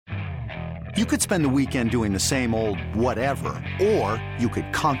You could spend the weekend doing the same old whatever, or you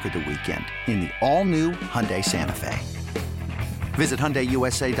could conquer the weekend in the all-new Hyundai Santa Fe. Visit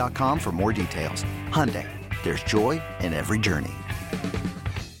HyundaiUSA.com for more details. Hyundai, there's joy in every journey.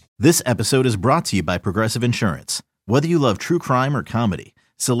 This episode is brought to you by Progressive Insurance. Whether you love true crime or comedy,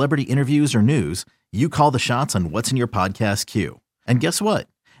 celebrity interviews or news, you call the shots on what's in your podcast queue. And guess what?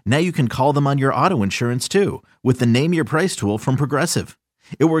 Now you can call them on your auto insurance too with the Name Your Price tool from Progressive.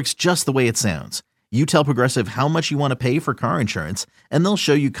 It works just the way it sounds. You tell Progressive how much you want to pay for car insurance, and they'll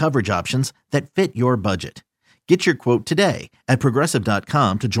show you coverage options that fit your budget. Get your quote today at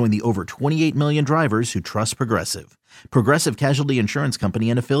Progressive.com to join the over 28 million drivers who trust Progressive. Progressive Casualty Insurance Company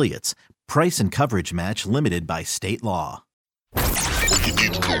and Affiliates. Price and coverage match limited by state law. When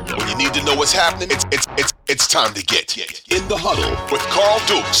you need to know what's happening, it's time to get in the huddle with Carl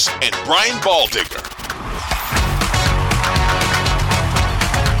Dukes and Brian Baldinger.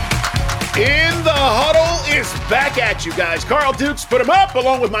 In the Huddle is back at you guys. Carl Dukes put him up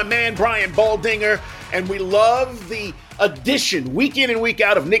along with my man Brian Baldinger, and we love the addition week in and week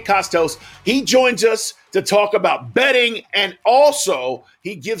out of Nick Kostos. He joins us to talk about betting, and also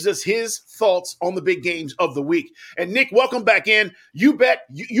he gives us his thoughts on the big games of the week. And Nick, welcome back in. You bet,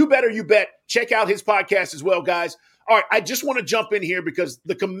 you bet or you bet. Check out his podcast as well, guys. All right, I just want to jump in here because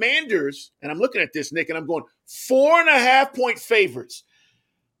the Commanders, and I'm looking at this, Nick, and I'm going 4.5-point favorites.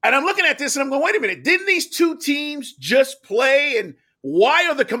 And I'm looking at this and I'm going, wait a minute, didn't these two teams just play? And why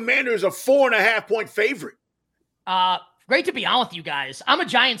are the Commanders a 4.5-point favorite? Great to be on with you guys. I'm a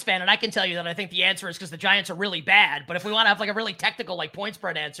Giants fan, and I can tell you that I think the answer is because the Giants are really bad. But if we want to have like a really technical like point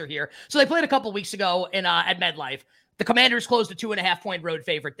spread answer here. So they played a couple weeks ago in at MetLife. The Commanders closed a 2.5-point road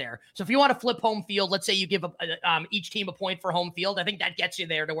favorite there. So if you want to flip home field, let's say you give each team a point for home field. I think that gets you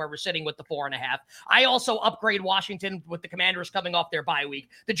there to where we're sitting with the 4.5. I also upgrade Washington with the Commanders coming off their bye week.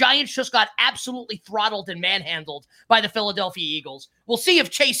 The Giants just got absolutely throttled and manhandled by the Philadelphia Eagles. We'll see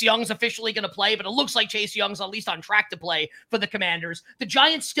if Chase Young's officially going to play, but it looks like Chase Young's at least on track to play for the Commanders. The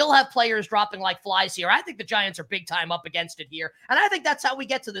Giants still have players dropping like flies here. I think the Giants are big time up against it here. And I think that's how we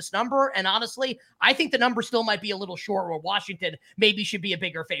get to this number. And honestly, I think the number still might be a little short where Washington maybe should be a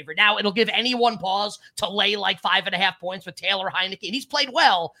bigger favorite. Now, it'll give anyone pause to lay like 5.5 points with Taylor Heineke. And he's played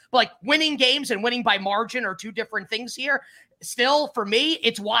well, but like winning games and winning by margin are two different things here. Still, for me,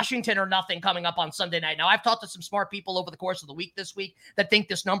 it's Washington or nothing coming up on Sunday night. Now, I've talked to some smart people over the course of the week this week that think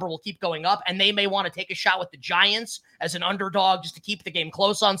this number will keep going up, and they may want to take a shot with the Giants as an underdog just to keep the game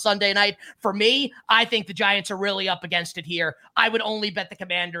close on Sunday night. For me, I think the Giants are really up against it here. I would only bet the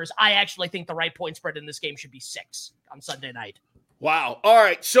Commanders. I actually think the right point spread in this game should be 6 on Sunday night. Wow. All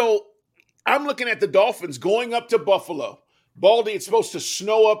right, so I'm looking at the Dolphins going up to Buffalo. Baldy, it's supposed to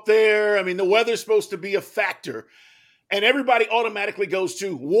snow up there. I mean, the weather's supposed to be a factor. And everybody automatically goes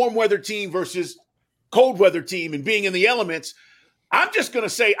to warm weather team versus cold weather team and being in the elements. I'm just going to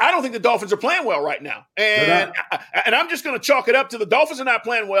say I don't think the Dolphins are playing well right now. And I'm just going to chalk it up to the Dolphins are not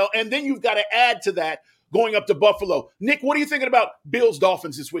playing well. And then you've got to add to that going up to Buffalo. Nick, what are you thinking about Bills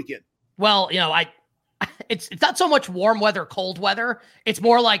Dolphins this weekend? Well, it's not so much warm weather, cold weather. It's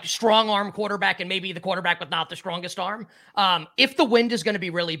more like strong arm quarterback and maybe the quarterback with not the strongest arm. If the wind is going to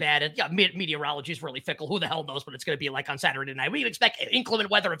be really bad, and meteorology is really fickle. Who the hell knows what it's going to be like on Saturday night? We'd expect inclement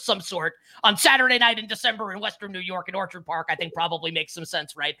weather of some sort on Saturday night in December in Western New York in Orchard Park. I think probably makes some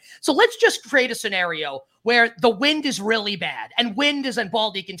sense, right? So let's just create a scenario where the wind is really bad. And wind is, and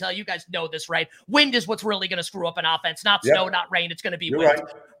Baldy can tell you guys know this, right? Wind is what's really going to screw up an offense, not snow, not rain. It's going to be wind. Right.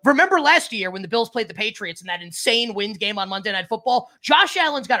 Remember last year when the Bills played the Patriots in that insane wind game on Monday Night Football? Josh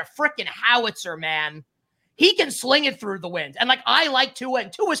Allen's got a freaking howitzer, man. He can sling it through the wind. And I like Tua,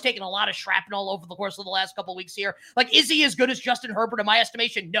 and Tua's taken a lot of shrapnel over the course of the last couple of weeks here. Is he as good as Justin Herbert in my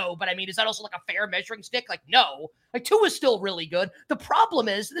estimation? No. But is that also like a fair measuring stick? No. Tua's still really good. The problem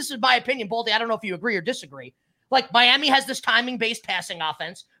is, this is my opinion, Baldy, I don't know if you agree or disagree. Miami has this timing-based passing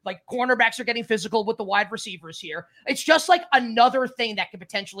offense. Cornerbacks are getting physical with the wide receivers here. It's just another thing that could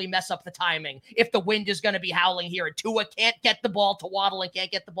potentially mess up the timing if the wind is going to be howling here and Tua can't get the ball to Waddle and can't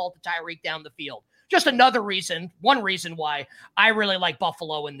get the ball to Tyreek down the field. Just one reason why I really like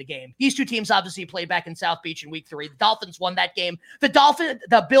Buffalo in the game. These two teams obviously played back in South Beach in week 3. The Dolphins won that game.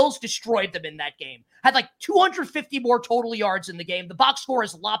 The Bills destroyed them in that game. Had 250 more total yards in the game. The box score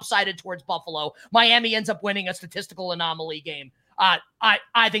is lopsided towards Buffalo. Miami ends up winning a statistical anomaly game.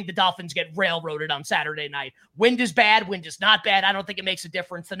 I think the Dolphins get railroaded on Saturday night. Wind is bad. Wind is not bad. I don't think it makes a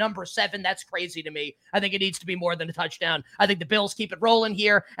difference. The number 7, that's crazy to me. I think it needs to be more than a touchdown. I think the Bills keep it rolling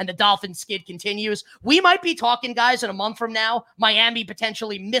here, and the Dolphins skid continues. We might be talking, guys, in a month from now, Miami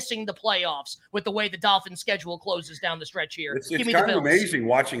potentially missing the playoffs with the way the Dolphins schedule closes down the stretch here. It's kind of amazing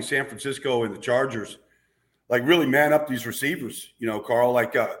watching San Francisco and the Chargers like really man up these receivers, Carl.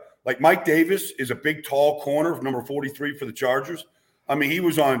 Like Mike Davis is a big, tall corner, number 43 for the Chargers. I mean, he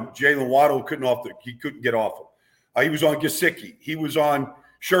was on Jalen Waddle, he couldn't get off him. He was on Gesicki. He was on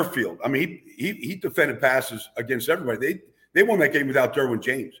Sherfield. I mean, he defended passes against everybody. They won that game without Derwin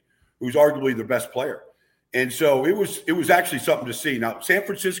James, who's arguably their best player. And so it was actually something to see. Now, San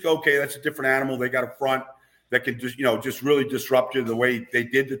Francisco, okay, that's a different animal. They got a front that can just really disrupt you the way they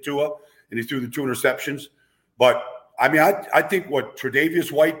did to Tua, and he threw the 2 interceptions. But I mean, I think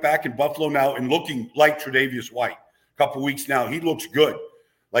Tre'Davious White back in Buffalo now and looking like Tre'Davious White a couple weeks now, he looks good.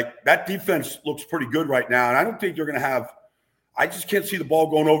 Like that defense looks pretty good right now. And I don't think they're going to have – I just can't see the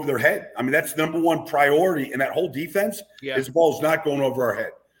ball going over their head. I mean, that's the number one priority in that whole defense is the ball's not going over our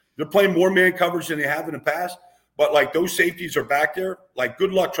head. They're playing more man coverage than they have in the past. But, like, those safeties are back there. Like,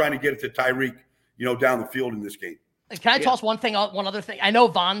 good luck trying to get it to Tyreek, down the field in this game. Can I toss one other thing? I know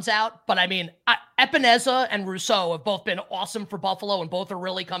Von's out, but I mean, Epineza and Rousseau have both been awesome for Buffalo, and both are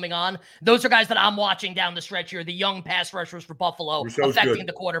really coming on. Those are guys that I'm watching down the stretch here, the young pass rushers for Buffalo, Rousseau's affecting good.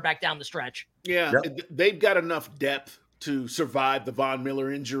 the quarterback down the stretch. Yeah, They've got enough depth to survive the Von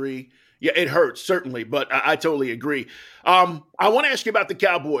Miller injury. Yeah, it hurts, certainly, but I totally agree. I want to ask you about the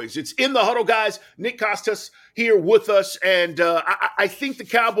Cowboys. It's In the Huddle, guys. Nick Kostos here with us, and I think the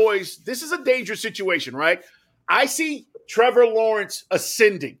Cowboys, this is a dangerous situation, right? I see Trevor Lawrence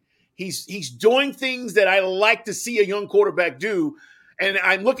ascending. He's doing things that I like to see a young quarterback do. And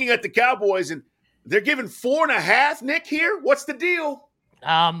I'm looking at the Cowboys, and they're giving 4.5, Nick, here. What's the deal?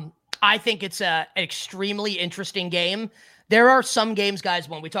 I think it's an extremely interesting game. There are some games, guys,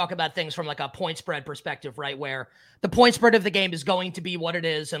 when we talk about things from like a point spread perspective, right, where the point spread of the game is going to be what it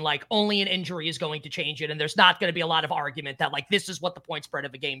is, and like only an injury is going to change it. And there's not going to be a lot of argument that like this is what the point spread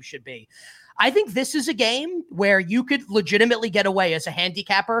of a game should be. I think this is a game where you could legitimately get away as a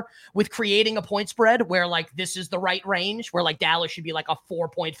handicapper with creating a point spread where like this is the right range, where like Dallas should be like a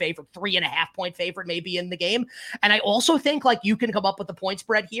 4-point favorite, 3.5-point favorite maybe in the game. And I also think like you can come up with a point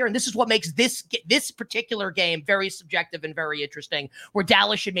spread here. And this is what makes this particular game very subjective and very interesting, where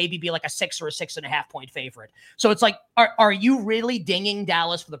Dallas should maybe be like a 6 or a 6.5-point favorite. So it's like, are you really dinging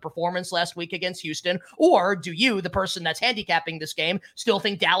Dallas for the performance last week against Houston? Or do you, the person that's handicapping this game, still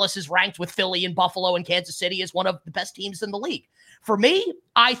think Dallas is ranked with Philly and Buffalo and Kansas City as one of the best teams in the league? For me,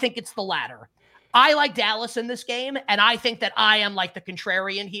 I think it's the latter. I like Dallas in this game, and I think that I am like the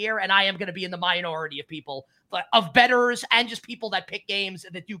contrarian here, and I am going to be in the minority of people, of bettors and just people that pick games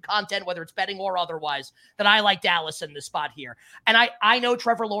that do content, whether it's betting or otherwise, that I like Dallas in this spot here. And I know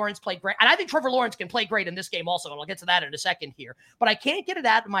Trevor Lawrence played great, and I think Trevor Lawrence can play great in this game also, and I'll get to that in a second here. But I can't get it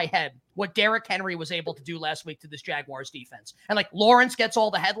out of my head what Derrick Henry was able to do last week to this Jaguars defense. And like Lawrence gets all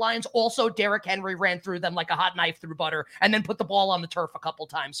the headlines. Also, Derrick Henry ran through them like a hot knife through butter and then put the ball on the turf a couple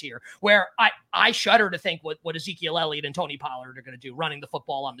times here, where I shudder to think what Ezekiel Elliott and Tony Pollard are going to do running the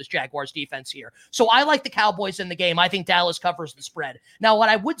football on this Jaguars defense here. So I like the Cowboys in the game. I think Dallas covers the spread. Now, what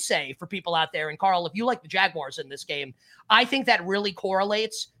I would say for people out there, and Carl, if you like the Jaguars in this game, I think that really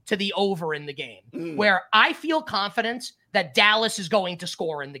correlates to the over in the game, where I feel confident that Dallas is going to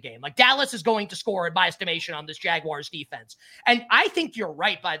score in the game. Like Dallas is going to score, in my estimation, on this Jaguars defense. And I think you're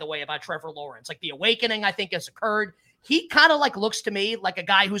right, by the way, about Trevor Lawrence. Like the awakening, I think, has occurred. He kind of like looks to me like a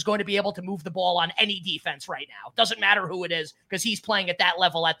guy who's going to be able to move the ball on any defense right now. Doesn't matter who it is, because he's playing at that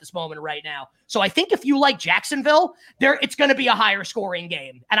level at this moment right now. So I think if you like Jacksonville, it's going to be a higher scoring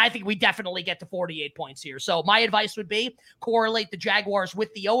game. And I think we definitely get to 48 points here. So my advice would be correlate the Jaguars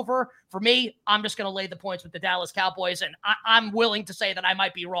with the over. For me, I'm just going to lay the points with the Dallas Cowboys. And I'm willing to say that I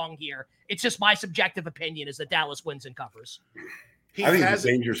might be wrong here. It's just my subjective opinion is that Dallas wins and covers. I think it's a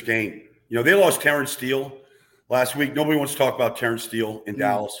dangerous game. They lost Terrence Steele last week. Nobody wants to talk about Terrence Steele in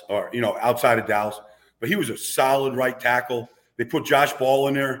Dallas or, outside of Dallas. But he was a solid right tackle. They put Josh Ball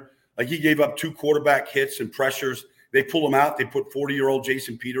in there. Like he gave up 2 quarterback hits and pressures. They pull him out. They put 40-year-old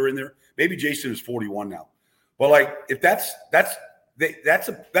Jason Peter in there. Maybe Jason is 41 now. But like if that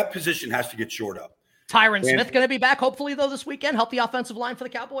position has to get shored up. Tyron Smith going to be back, hopefully, though, this weekend. Help the offensive line for the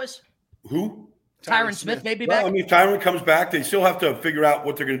Cowboys. Who? Tyron Smith may be back. I mean, if Tyron comes back, they still have to figure out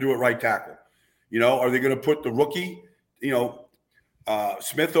what they're going to do at right tackle. Are they going to put the rookie,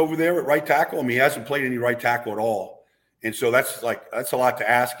 Smith over there at right tackle? I mean, he hasn't played any right tackle at all. And so that's a lot to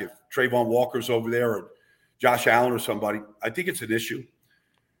ask if Trayvon Walker's over there or Josh Allen or somebody. I think it's an issue.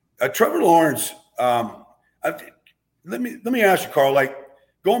 Trevor Lawrence, let me ask you, Carl, like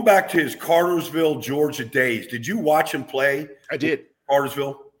going back to his Cartersville, Georgia days, did you watch him play? I did.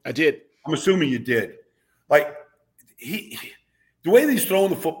 Cartersville? I did. I'm assuming you did. Like the way that he's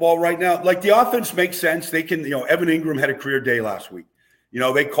throwing the football right now, like the offense makes sense. They can, Evan Ingram had a career day last week.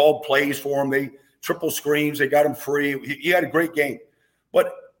 They called plays for him. They triple screens. They got him free. He had a great game.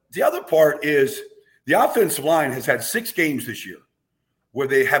 But the other part is the offensive line has had 6 games this year where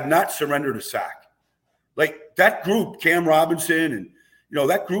they have not surrendered a sack. Like that group, Cam Robinson and,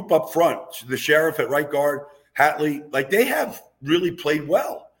 that group up front, the Sheriff at right guard, Hatley, like they have really played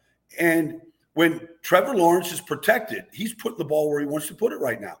well. And when Trevor Lawrence is protected, he's putting the ball where he wants to put it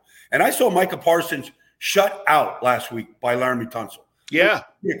right now. And I saw Micah Parsons shut out last week by Laramie Tunsil. Yeah.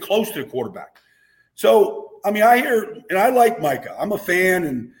 Get close to the quarterback. So, I mean, I hear, and I like Micah. I'm a fan,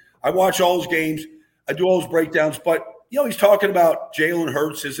 and I watch all his games. I do all his breakdowns. But, he's talking about Jalen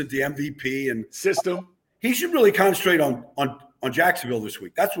Hurts isn't the MVP and system. He should really concentrate on Jacksonville this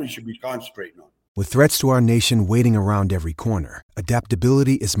week. That's what he should be concentrating on. With threats to our nation waiting around every corner,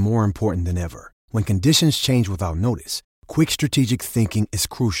 adaptability is more important than ever. When conditions change without notice, quick strategic thinking is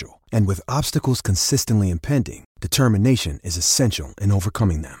crucial. And with obstacles consistently impending, determination is essential in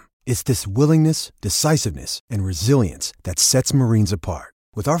overcoming them. It's this willingness, decisiveness, and resilience that sets Marines apart.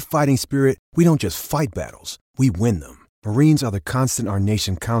 With our fighting spirit, we don't just fight battles, we win them. Marines are the constant our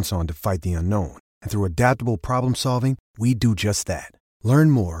nation counts on to fight the unknown. And through adaptable problem solving, we do just that. Learn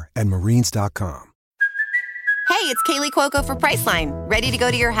more at Marines.com. Hey, it's Kaylee Cuoco for Priceline. Ready to go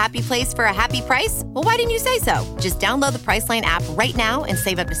to your happy place for a happy price? Well, why didn't you say so? Just download the Priceline app right now and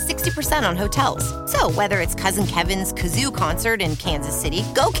save up to 60% on hotels. So whether it's Cousin Kevin's Kazoo Concert in Kansas City,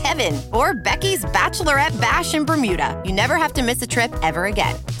 go Kevin, or Becky's Bachelorette Bash in Bermuda, you never have to miss a trip ever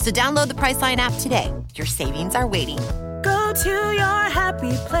again. So download the Priceline app today. Your savings are waiting. Go to your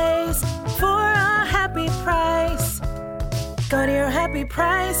happy place for a happy price. Go to your happy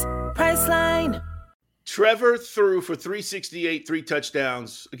price, Priceline. Trevor threw for 368, 3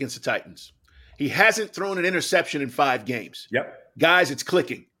 touchdowns against the Titans. He hasn't thrown an interception in 5 games. Yep. Guys, it's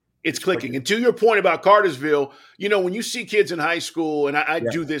clicking. It's clicking. And to your point about Cartersville, when you see kids in high school, and I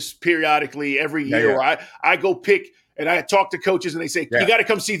do this periodically every year, where I go pick and I talk to coaches and they say, you got to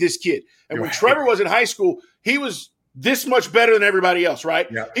come see this kid. And when Trevor was in high school, he was this much better than everybody else, right?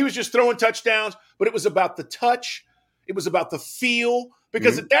 Yeah. He was just throwing touchdowns, but it was about the touch. It was about the feel.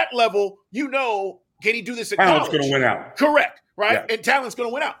 Because at that level, can he do this at college? Talent's going to win out. Correct, right? Yeah. And talent's going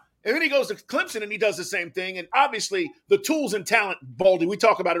to win out. And then he goes to Clemson and he does the same thing. And obviously, the tools and talent, Baldy, we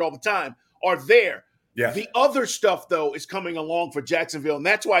talk about it all the time, are there. Yeah. The other stuff, though, is coming along for Jacksonville. And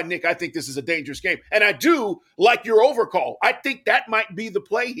that's why, Nick, I think this is a dangerous game. And I do like your overcall. I think that might be the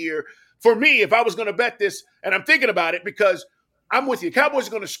play here. For me, if I was going to bet this, and I'm thinking about it because I'm with you. Cowboys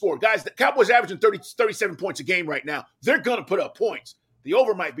are going to score. Guys, the Cowboys averaging 37 points a game right now. They're going to put up points. The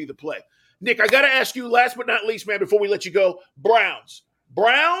over might be the play. Nick, I got to ask you, last but not least, man, before we let you go, Browns.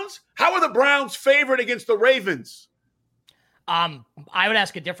 How are the Browns favored against the Ravens? I would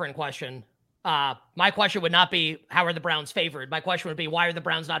ask a different question. My question would not be, how are the Browns favored? My question would be, why are the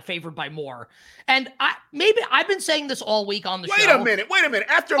Browns not favored by more? And I've been saying this all week on the show. Wait a minute.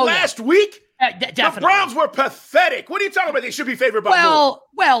 After last week, definitely. The Browns were pathetic. What are you talking about? They should be favored by more.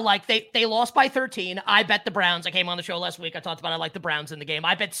 Well, like they lost by 13. I bet the Browns. I came on the show last week. I talked about I like the Browns in the game.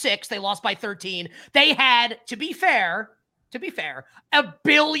 I bet 6. They lost by 13. They had, to be fair, a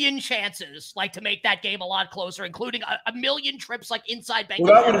billion chances to make that game a lot closer, including a million trips inside Bengals.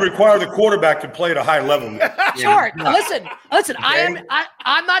 Well, that would require the quarterback to play at a high level. Sure. Listen. Okay.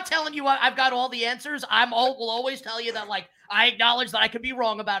 I'm not telling you I've got all the answers. Will always tell you that I acknowledge that I could be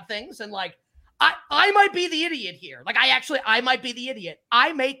wrong about things, and I might be the idiot here. I might be the idiot.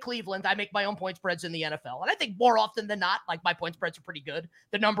 I make Cleveland. I make my own point spreads in the NFL. And I think more often than not, my point spreads are pretty good.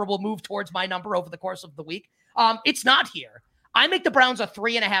 The number will move towards my number over the course of the week. It's not here. I make the Browns a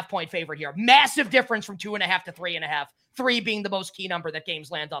 3.5 point favorite here. Massive difference from 2.5 to 3.5. 3 being the most key number that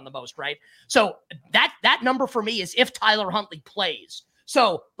games land on the most, right? So that number for me is if Tyler Huntley plays.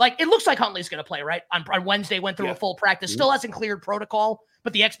 So it looks like Huntley's going to play, right? On Wednesday, went through a full practice. Still hasn't cleared protocol,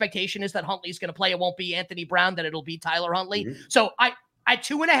 but the expectation is that Huntley's going to play. It won't be Anthony Brown, that it'll be Tyler Huntley. Mm-hmm. So at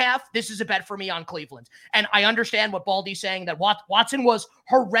 2.5, this is a bet for me on Cleveland. And I understand what Baldy's saying, that Watson was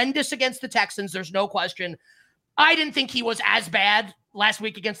horrendous against the Texans. There's no question. I didn't think he was as bad last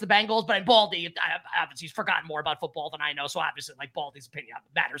week against the Bengals, but Baldy, obviously he's forgotten more about football than I know. So obviously like Baldy's opinion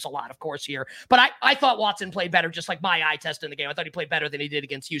matters a lot, of course, here. But I thought Watson played better, just like my eye test in the game. I thought he played better than he did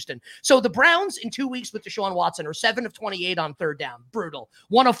against Houston. So the Browns in 2 weeks with Deshaun Watson are 7 of 28 on third down. Brutal.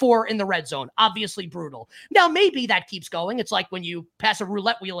 1 of 4 in the red zone. Obviously brutal. Now, maybe that keeps going. It's like when you pass a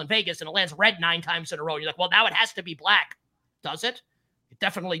roulette wheel in Vegas and it lands red 9 times in a row. You're like, well, now it has to be black. Does it? It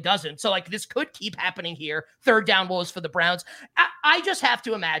definitely doesn't. So, like, this could keep happening here. Third down woes for the Browns. I just have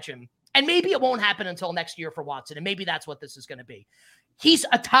to imagine, and maybe it won't happen until next year for Watson, and maybe that's what this is going to be. He's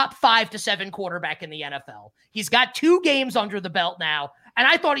a top 5 to 7 quarterback in the NFL. He's got 2 games under the belt now, and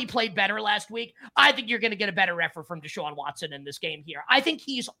I thought he played better last week. I think you're going to get a better effort from Deshaun Watson in this game here. I think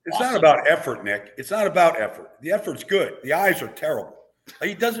he's It's awesome. not about effort, Nick. It's not about effort. The effort's good. The eyes are terrible.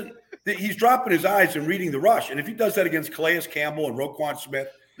 He doesn't – he's dropping his eyes and reading the rush. And if he does that against Calais Campbell and Roquan Smith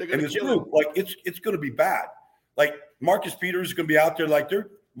and this group, like, it's going to be bad. Like, Marcus Peters is going to be out there like they're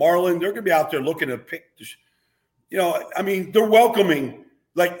 – Marlon, they're going to be out there looking to pick – I mean, they're welcoming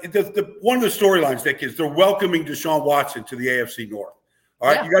 – like, one of the storylines, Nick, is they're welcoming Deshaun Watson to the AFC North. All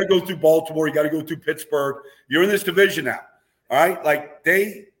right? Yeah. You got to go through Baltimore. You got to go through Pittsburgh. You're in this division now. All right? Like,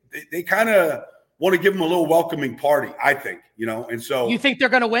 they kind of – want to give them a little welcoming party, I think, and so you think they're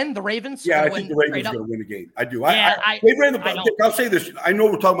going to win the Ravens? Yeah, I think the Ravens are going to win the game. I do. Yeah, they ran I'll say this. I know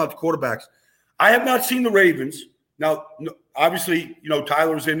we're talking about the quarterbacks. I have not seen the Ravens. Now, obviously,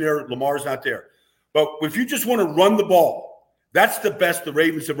 Tyler's in there. Lamar's not there. But if you just want to run the ball, that's the best the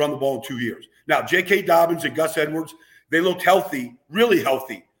Ravens have run the ball in 2 years. Now, J.K. Dobbins and Gus Edwards, they looked healthy, really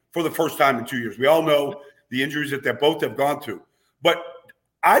healthy for the first time in 2 years. We all know the injuries that they both have gone through. But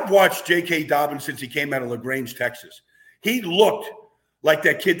I've watched J.K. Dobbins since he came out of LaGrange, Texas. He looked like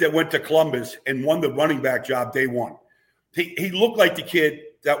that kid that went to Columbus and won the running back job day one. He looked like the kid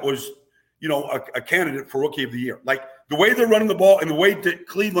that was, a candidate for Rookie of the Year. Like, the way they're running the ball and the way that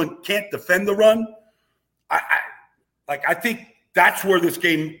Cleveland can't defend the run, I think that's where this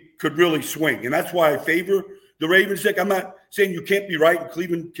game could really swing. And that's why I favor the Ravens. I'm not saying you can't be right and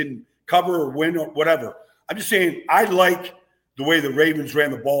Cleveland can cover or win or whatever. I'm just saying I like the way the Ravens ran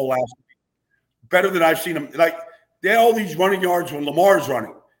the ball last week, better than I've seen them. Like, they had all these running yards when Lamar's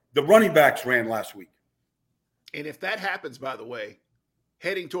running. The running backs ran last week. And if that happens, by the way,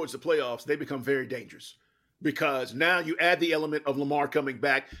 heading towards the playoffs, they become very dangerous because now you add the element of Lamar coming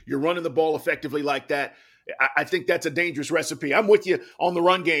back. You're running the ball effectively like that. I think that's a dangerous recipe. I'm with you on the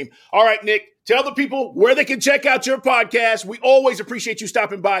run game. All right, Nick, tell the people where they can check out your podcast. We always appreciate you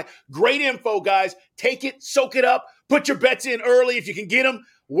stopping by. Great info, guys. Take it, soak it up, put your bets in early if you can get them.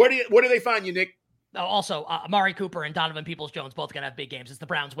 Where do they find you, Nick? Also, Amari Cooper and Donovan Peoples-Jones both going to have big games as the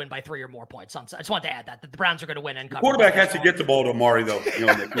Browns win by 3 or more points. I just wanted to add that the Browns are going to win and cover. Quarterback has to get the ball to Amari, though. Nick.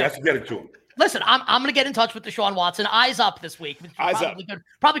 He has to get it to him. Listen, I'm going to get in touch with Deshaun Watson. Eyes up this week.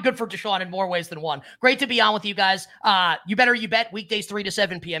 Probably good for Deshaun in more ways than one. Great to be on with you guys. You Better You Bet, weekdays 3 to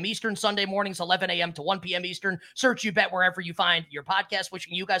 7 p.m. Eastern, Sunday mornings 11 a.m. to 1 p.m. Eastern. Search You Bet wherever you find your podcast.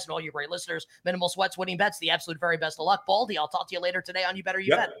 Wishing you guys and all your great listeners minimal sweats, winning bets, the absolute very best of luck. Baldy, I'll talk to you later today on You Better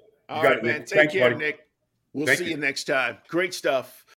You Bet. All right, man. Take care, Nick. We'll see you next time. Great stuff.